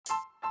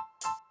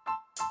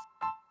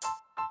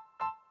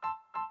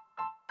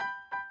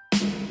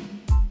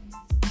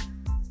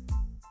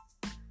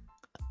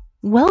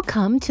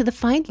Welcome to the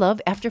Find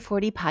Love After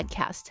 40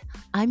 podcast.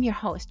 I'm your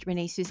host,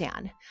 Renee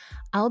Suzanne.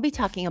 I'll be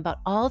talking about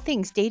all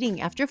things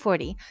dating after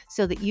 40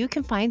 so that you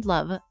can find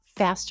love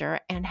faster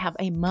and have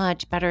a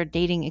much better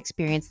dating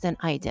experience than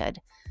I did.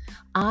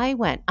 I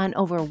went on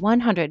over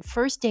 100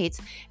 first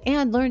dates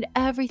and learned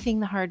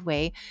everything the hard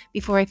way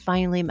before I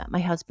finally met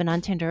my husband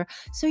on Tinder,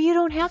 so you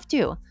don't have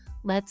to.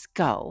 Let's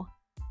go.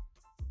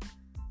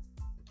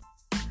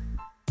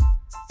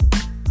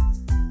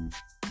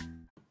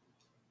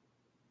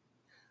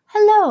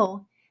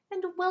 Hello,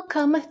 and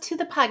welcome to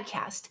the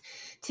podcast.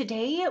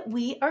 Today,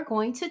 we are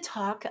going to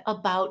talk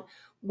about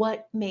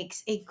what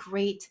makes a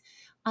great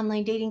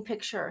online dating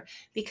picture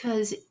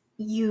because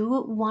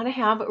you want to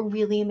have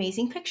really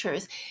amazing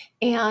pictures.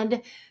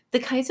 And the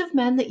kinds of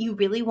men that you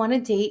really want to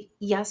date,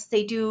 yes,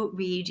 they do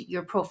read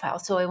your profile.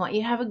 So I want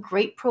you to have a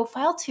great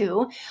profile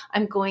too.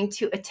 I'm going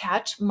to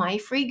attach my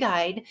free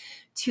guide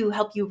to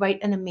help you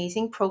write an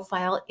amazing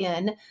profile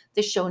in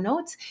the show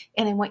notes.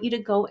 And I want you to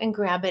go and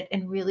grab it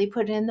and really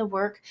put in the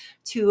work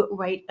to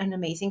write an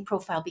amazing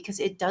profile because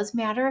it does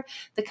matter.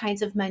 The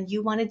kinds of men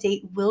you want to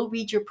date will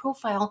read your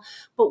profile,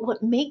 but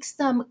what makes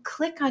them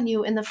click on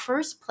you in the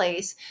first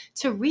place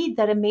to read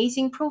that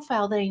amazing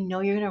profile that I know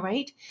you're going to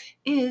write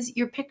is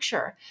your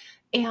picture.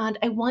 And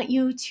I want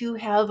you to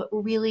have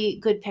really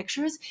good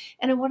pictures.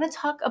 And I want to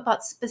talk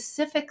about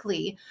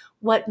specifically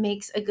what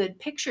makes a good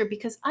picture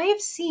because I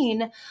have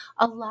seen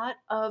a lot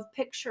of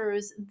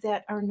pictures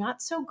that are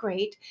not so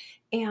great.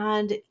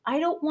 And I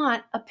don't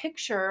want a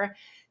picture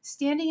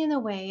standing in the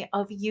way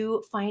of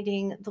you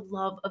finding the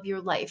love of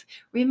your life.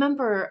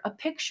 Remember, a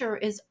picture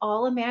is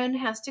all a man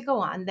has to go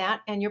on,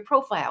 that and your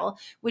profile,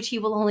 which he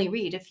will only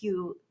read if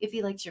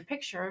he likes your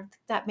picture,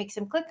 that makes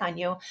him click on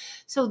you.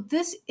 So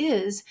this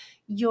is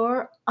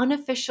your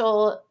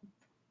unofficial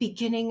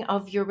beginning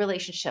of your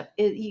relationship.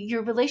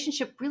 Your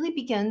relationship really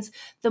begins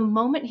the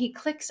moment he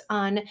clicks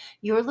on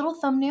your little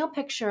thumbnail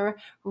picture,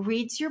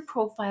 reads your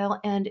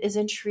profile, and is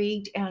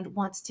intrigued and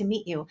wants to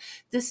meet you.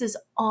 This is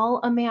all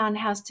a man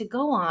has to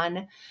go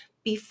on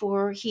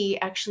before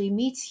he actually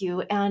meets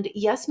you. And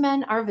yes,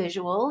 men are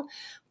visual,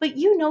 but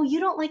you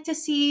don't like to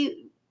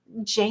see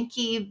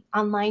janky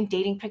online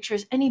dating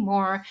pictures any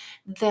more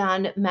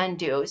than men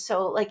do.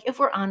 So, like, if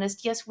we're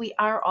honest, yes, we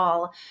are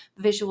all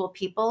visual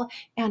people.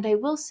 And I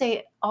will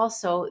say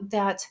also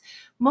that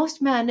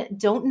most men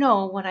don't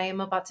know what I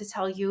am about to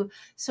tell you.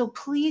 So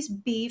please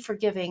be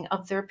forgiving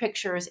of their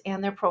pictures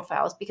and their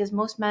profiles because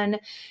most men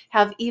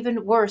have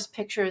even worse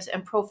pictures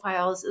and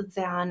profiles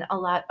than a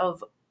lot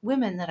of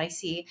women that I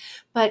see.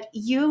 But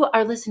you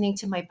are listening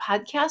to my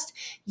podcast.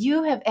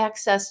 You have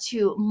access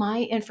to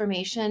my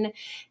information.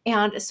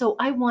 And so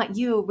I want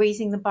you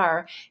raising the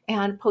bar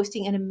and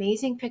posting an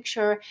amazing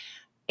picture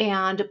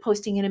and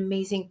posting an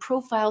amazing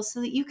profile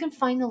so that you can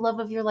find the love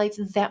of your life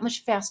that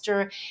much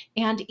faster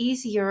and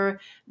easier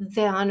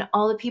than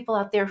all the people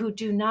out there who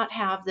do not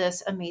have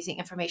this amazing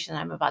information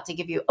that I'm about to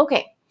give you.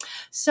 Okay,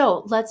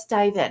 so let's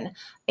dive in.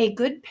 A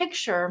good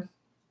picture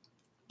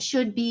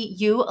should be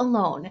you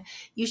alone.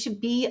 You should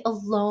be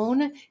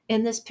alone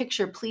in this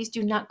picture. Please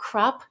do not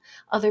crop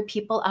other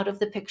people out of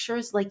the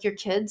pictures, like your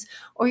kids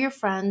or your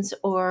friends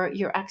or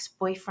your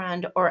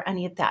ex-boyfriend or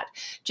any of that.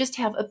 Just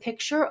have a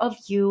picture of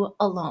you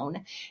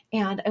alone.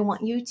 And I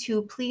want you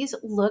to please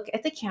look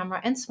at the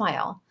camera and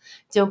smile.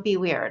 Don't be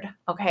weird,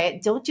 okay?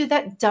 Don't do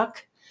that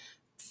duck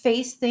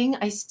face thing.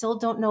 I still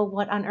don't know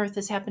what on earth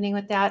is happening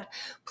with that.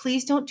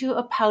 Please don't do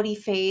a pouty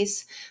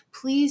face.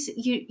 Please,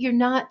 you're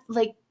not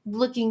like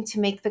looking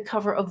to make the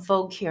cover of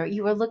Vogue here.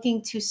 You are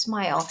looking to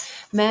smile.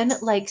 Men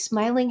like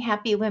smiling,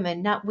 happy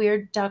women, not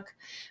weird duck,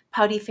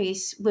 pouty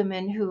face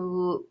women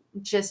who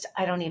just,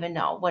 I don't even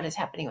know what is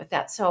happening with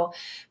that. So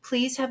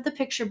please have the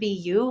picture be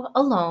you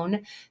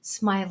alone,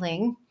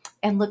 smiling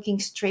and looking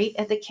straight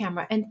at the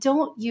camera. And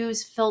don't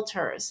use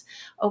filters,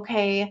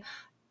 okay?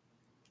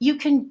 You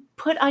can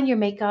put on your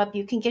makeup,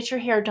 you can get your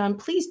hair done.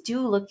 Please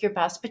do look your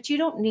best, but you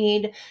don't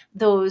need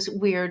those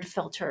weird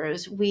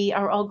filters. We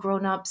are all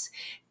grown-ups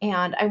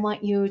and I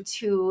want you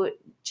to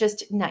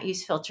just not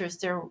use filters.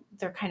 They're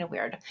kind of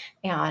weird.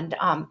 And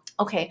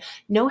okay,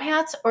 no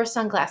hats or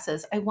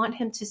sunglasses. I want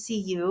him to see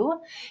you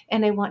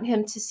and I want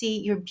him to see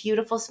your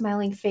beautiful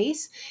smiling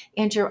face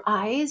and your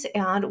eyes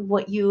and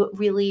what you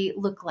really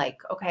look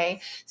like,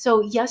 okay?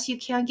 So yes, you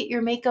can get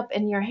your makeup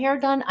and your hair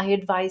done. I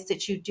advise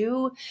that you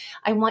do.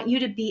 I want you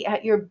to be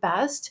at your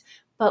best,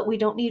 but we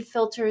don't need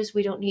filters.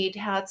 We don't need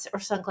hats or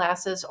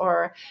sunglasses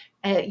or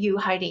you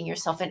hiding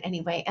yourself in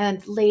any way.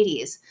 And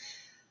ladies,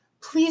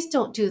 please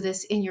don't do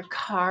this in your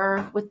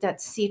car with that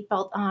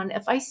seatbelt on.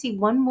 If I see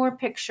one more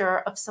picture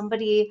of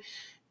somebody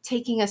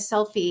taking a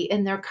selfie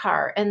in their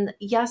car, and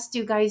yes,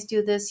 do guys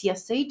do this?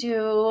 Yes, they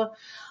do.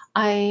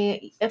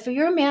 If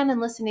you're a man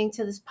and listening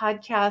to this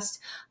podcast,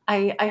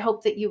 I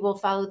hope that you will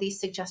follow these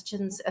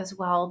suggestions as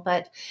well.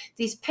 But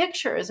these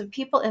pictures of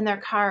people in their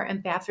car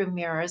and bathroom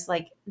mirrors,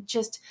 like,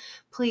 just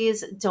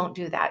please don't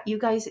do that. You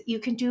guys, you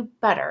can do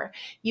better.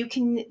 You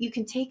can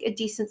take a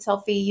decent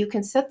selfie. You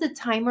can set the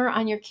timer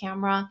on your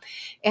camera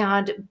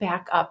and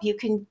back up. You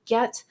can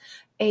get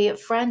a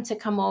friend to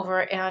come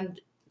over and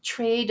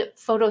trade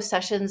photo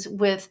sessions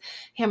with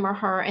him or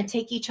her and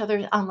take each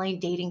other's online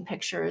dating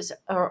pictures,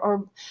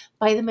 or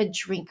buy them a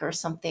drink or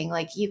something.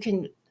 Like you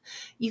can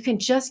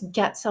just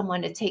get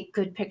someone to take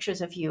good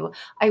pictures of you.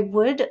 I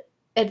would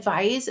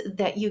advise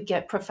that you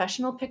get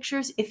professional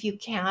pictures if you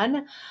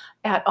can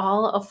at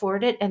all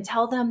afford it, and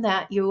tell them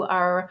that you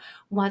are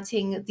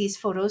wanting these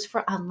photos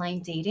for online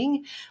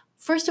dating.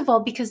 First of all,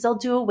 because they'll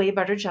do a way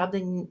better job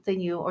than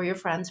you or your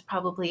friends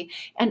probably,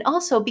 and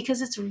also because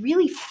it's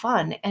really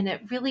fun and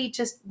it really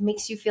just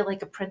makes you feel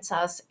like a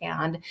princess,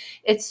 and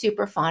it's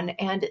super fun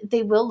and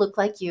they will look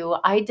like you.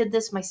 I did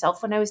this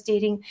myself when I was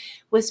dating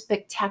with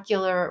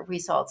spectacular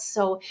results.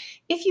 So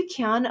if you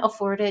can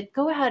afford it,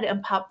 go ahead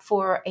and pop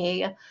for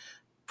a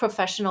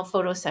professional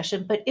photo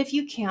session. But if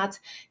you can't,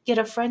 get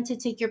a friend to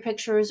take your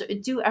pictures,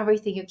 do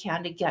everything you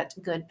can to get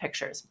good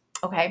pictures.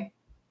 Okay.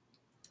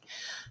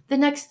 The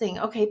next thing,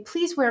 okay,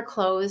 please wear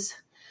clothes.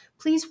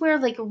 Please wear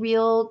like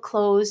real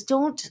clothes.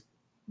 Don't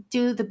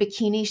do the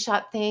bikini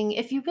shot thing.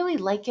 If you really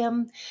like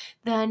him,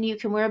 then you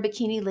can wear a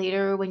bikini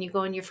later when you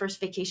go on your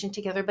first vacation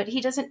together, but he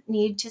doesn't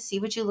need to see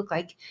what you look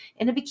like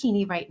in a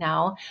bikini right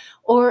now,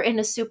 or in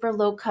a super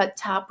low cut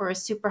top or a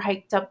super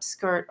hiked up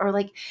skirt. Or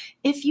like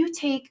if you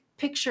take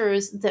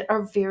pictures that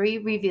are very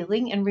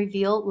revealing and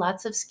reveal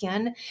lots of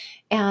skin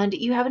and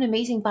you have an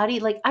amazing body,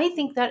 like I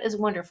think that is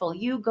wonderful.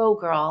 You go,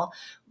 girl.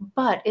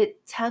 But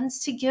it tends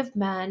to give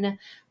men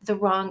the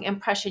wrong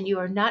impression. You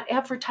are not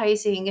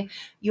advertising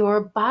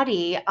your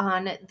body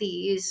on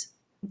these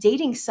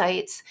dating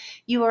sites.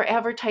 You are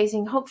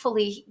advertising,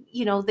 hopefully,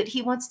 that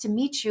he wants to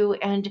meet you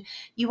and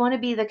you want to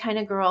be the kind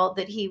of girl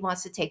that he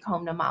wants to take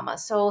home to mama.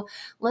 So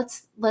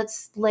let's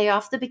lay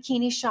off the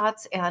bikini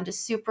shots and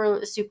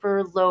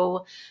super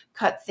low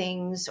cut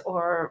things,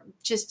 or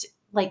just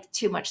like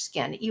too much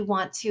skin. You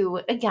want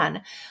to,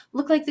 again,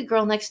 look like the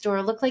girl next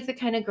door, look like the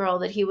kind of girl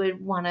that he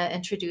would want to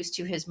introduce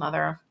to his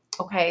mother.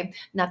 Okay,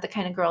 not the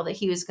kind of girl that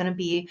he was going to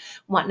be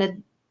wanting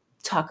to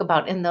talk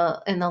about in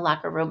the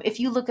locker room. If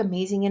you look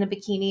amazing in a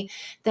bikini,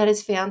 that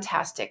is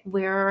fantastic.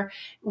 Wear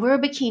a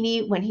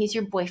bikini when he's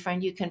your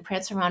boyfriend. You can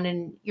prance around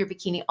in your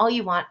bikini all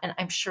you want, and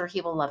I'm sure he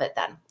will love it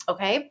then.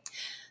 Okay.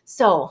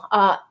 So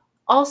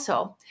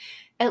also,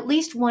 at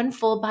least one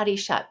full body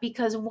shot,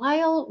 because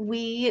while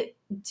we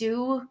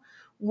do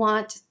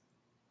want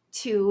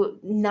to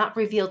not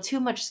reveal too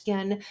much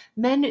skin,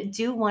 men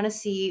do want to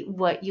see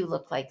what you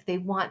look like. They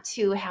want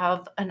to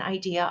have an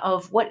idea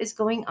of what is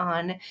going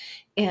on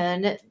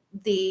in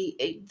the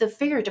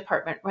figure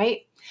department,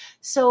 right?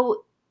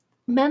 So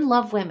men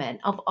love women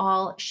of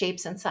all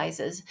shapes and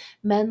sizes.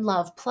 Men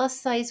love plus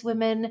size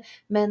women.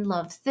 Men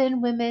love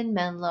thin women.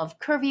 Men love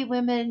curvy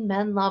women.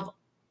 Men love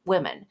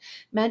women.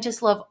 Men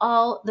just love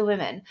all the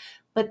women,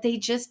 but they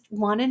just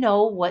want to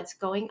know what's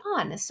going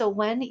on. So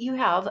when you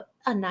have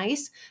a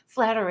nice,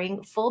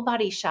 flattering, full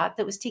body shot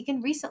that was taken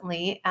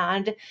recently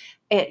and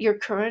at your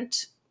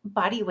current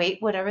body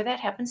weight, whatever that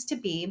happens to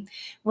be,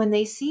 when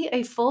they see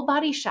a full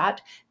body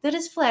shot that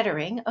is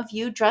flattering of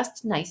you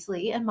dressed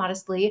nicely and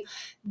modestly,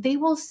 they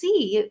will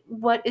see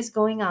what is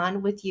going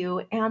on with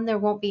you, and there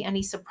won't be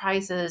any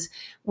surprises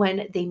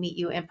when they meet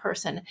you in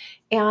person.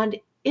 And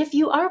if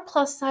you are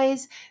plus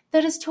size,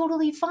 that is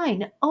totally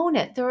fine. Own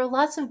it. There are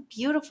lots of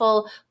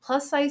beautiful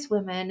plus size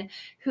women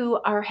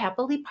who are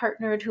happily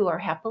partnered, who are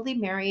happily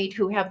married,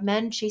 who have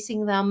men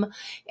chasing them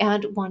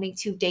and wanting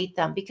to date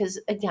them, because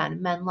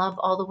again, men love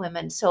all the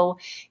women. So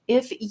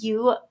if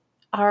you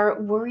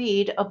are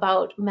worried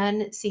about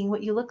men seeing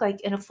what you look like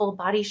in a full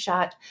body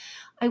shot,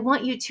 I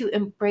want you to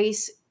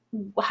embrace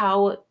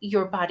how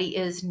your body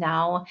is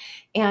now.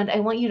 And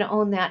I want you to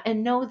own that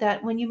and know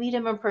that when you meet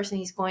him in person,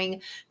 he's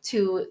going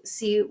to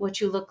see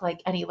what you look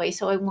like anyway.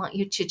 So I want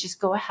you to just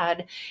go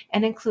ahead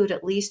and include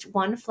at least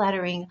one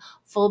flattering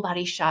full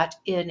body shot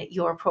in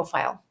your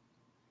profile.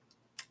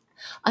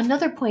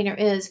 Another pointer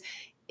is,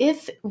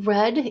 if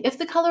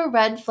the color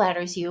red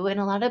flatters you, and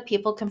a lot of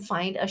people can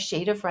find a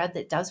shade of red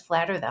that does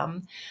flatter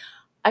them,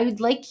 I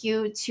would like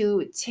you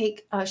to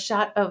take a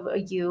shot of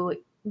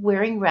you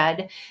wearing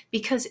red,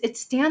 because it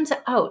stands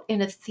out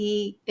in a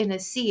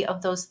sea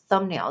of those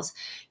thumbnails.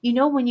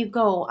 When you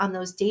go on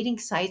those dating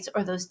sites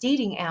or those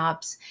dating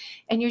apps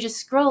and you're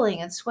just scrolling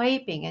and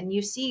swiping and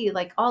you see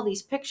like all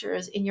these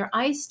pictures and your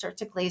eyes start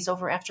to glaze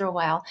over after a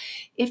while.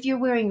 If you're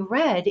wearing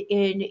red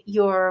in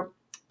your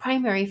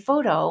primary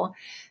photo,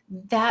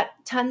 that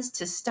tends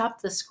to stop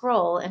the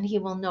scroll and he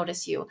will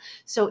notice you.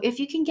 So if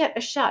you can get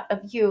a shot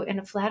of you in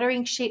a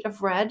flattering shade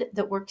of red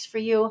that works for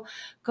you,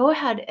 go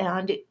ahead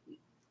and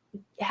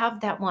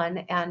have that one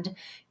and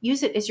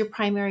use it as your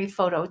primary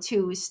photo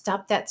to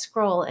stop that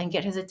scroll and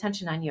get his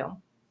attention on you.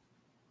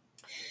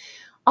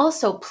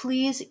 Also,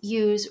 please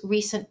use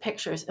recent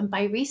pictures. And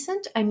by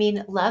recent, I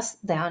mean less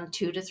than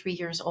 2 to 3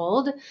 years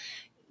old.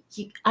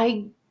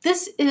 I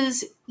this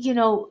is, you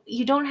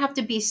don't have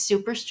to be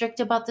super strict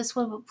about this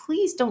one, but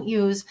please don't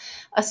use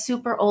a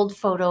super old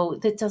photo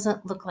that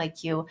doesn't look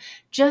like you.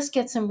 Just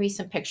get some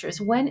recent pictures.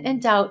 When in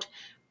doubt,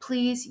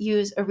 please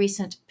use a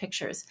recent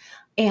pictures.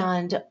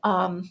 And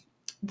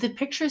the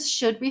pictures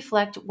should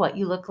reflect what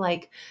you look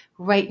like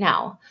right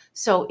now.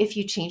 So if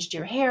you changed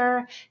your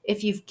hair,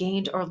 if you've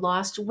gained or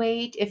lost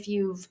weight, if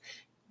you've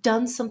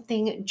done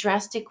something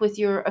drastic with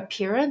your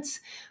appearance,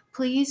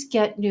 please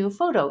get new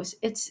photos.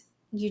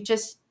 You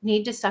just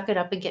need to suck it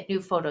up and get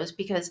new photos,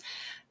 because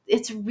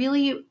it's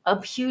really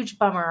a huge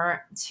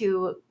bummer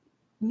to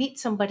meet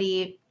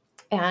somebody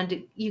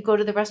and you go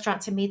to the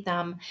restaurant to meet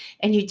them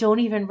and you don't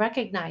even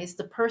recognize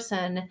the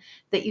person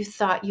that you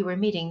thought you were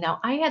meeting. Now,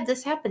 I had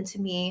this happen to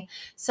me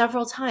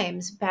several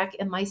times back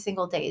in my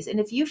single days. And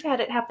if you've had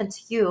it happen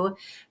to you,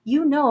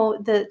 you know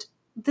that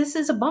this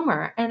is a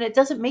bummer, and it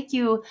doesn't make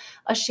you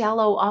a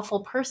shallow,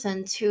 awful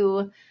person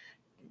to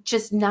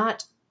just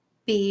not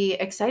be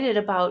excited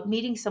about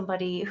meeting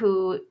somebody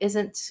who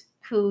isn't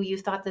who you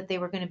thought that they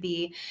were going to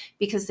be,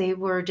 because they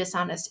were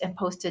dishonest and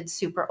posted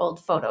super old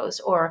photos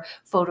or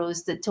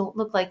photos that don't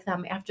look like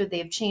them after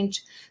they've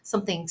changed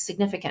something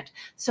significant.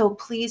 So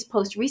please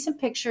post recent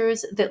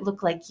pictures that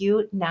look like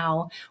you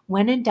now.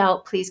 When in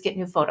doubt, please get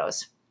new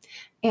photos.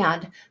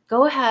 And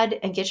go ahead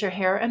and get your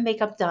hair and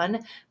makeup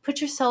done. Put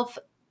yourself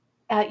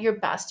at your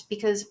best,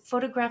 because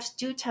photographs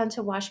do tend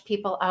to wash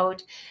people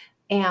out.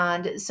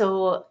 And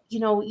so, you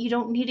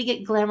don't need to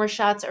get glamour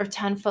shots or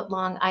 10-foot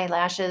long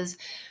eyelashes.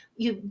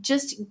 You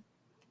just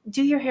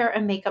do your hair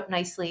and makeup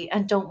nicely,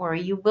 and don't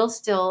worry, you will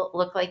still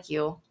look like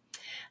you.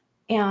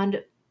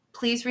 And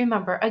please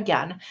remember,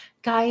 again,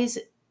 guys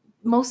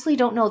mostly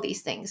don't know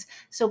these things.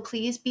 So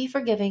please be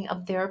forgiving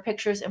of their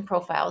pictures and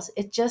profiles.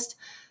 It just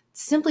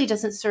simply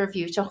doesn't serve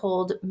you to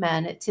hold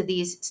men to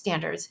these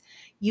standards.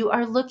 You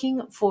are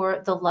looking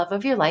for the love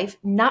of your life,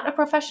 not a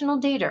professional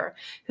dater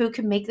who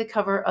can make the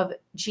cover of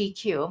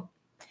GQ.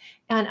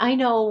 And I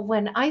know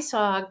when I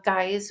saw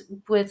guys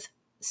with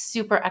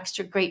super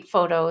extra great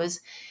photos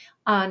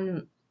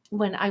on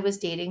when I was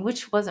dating,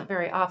 which wasn't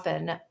very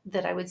often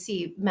that I would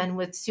see men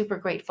with super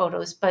great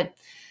photos, but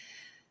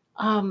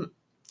um,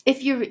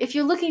 if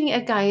you're looking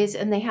at guys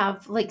and they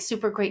have like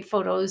super great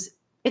photos,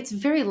 it's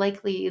very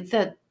likely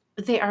that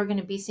they are going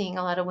to be seeing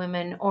a lot of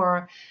women,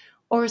 or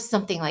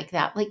something like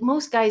that. Like,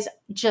 most guys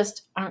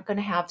just aren't going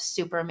to have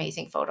super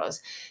amazing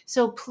photos.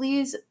 So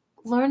please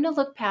learn to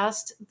look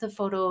past the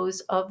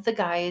photos of the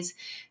guys.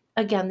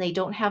 Again, they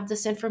don't have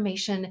this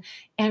information.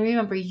 And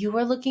remember, you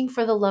are looking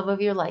for the love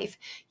of your life.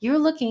 You're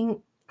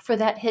looking for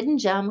that hidden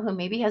gem who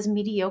maybe has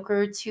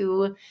mediocre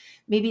to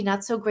maybe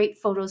not so great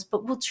photos,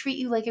 but will treat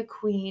you like a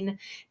queen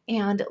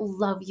and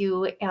love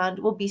you and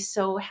will be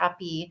so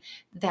happy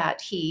that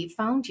he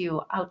found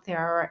you out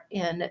there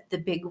in the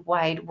big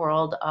wide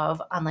world of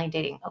online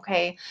dating.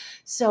 Okay.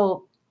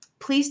 So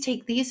please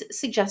take these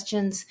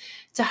suggestions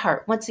to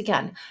heart. Once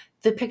again,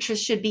 the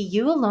pictures should be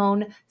you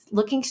alone,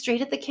 looking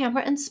straight at the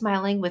camera and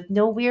smiling, with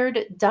no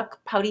weird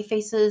duck pouty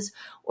faces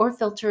or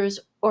filters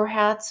or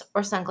hats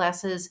or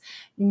sunglasses,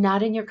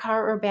 not in your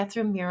car or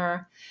bathroom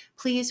mirror.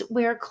 Please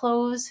wear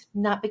clothes,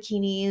 not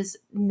bikinis,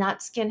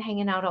 not skin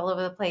hanging out all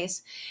over the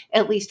place.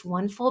 At least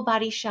one full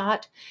body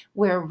shot.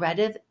 Wear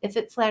red if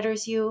it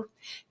flatters you.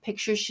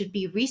 Pictures should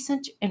be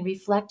recent and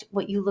reflect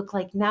what you look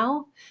like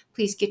now.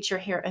 Please get your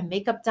hair and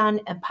makeup done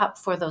and pop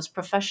for those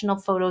professional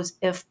photos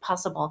if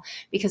possible,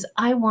 because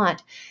I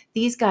want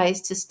these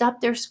guys to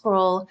stop their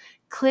scroll,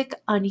 click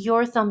on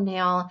your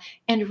thumbnail,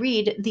 and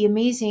read the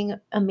amazing,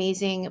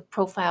 amazing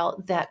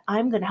profile that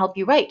I'm going to help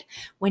you write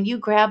when you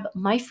grab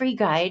my free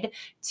guide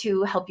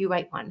to help you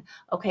write one.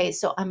 Okay,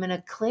 so I'm going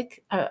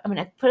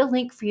to put a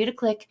link for you to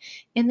click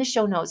in the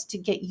show notes to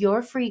get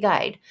your free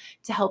guide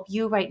to help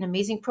you write an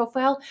amazing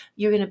profile.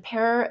 You're going to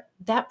pair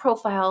that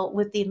profile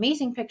with the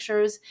amazing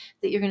pictures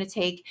that you're going to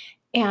take,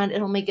 and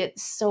it'll make it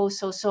so,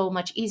 so, so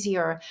much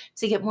easier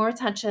to get more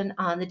attention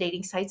on the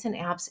dating sites and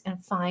apps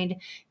and find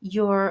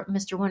your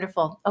Mr.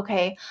 Wonderful.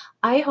 Okay.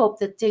 I hope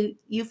that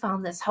you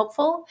found this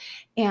helpful.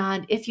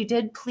 And if you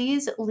did,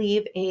 please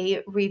leave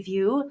a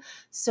review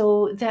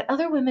so that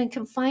other women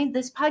can find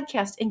this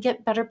podcast and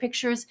get better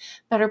pictures,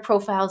 better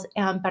profiles,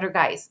 and better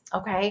guys.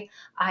 Okay.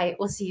 I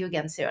will see you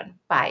again soon.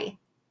 Bye.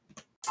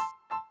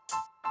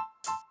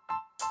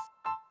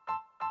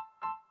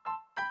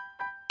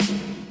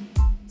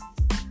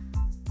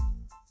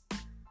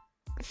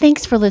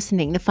 Thanks for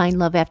listening to Find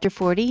Love After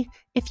 40.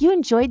 If you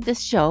enjoyed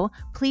this show,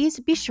 please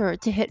be sure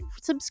to hit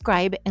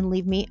subscribe and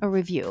leave me a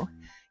review.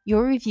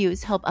 Your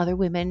reviews help other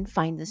women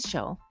find this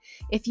show.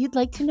 If you'd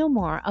like to know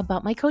more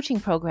about my coaching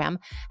program,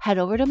 head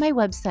over to my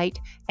website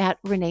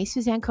at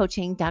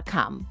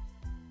reneesuzannecoaching.com.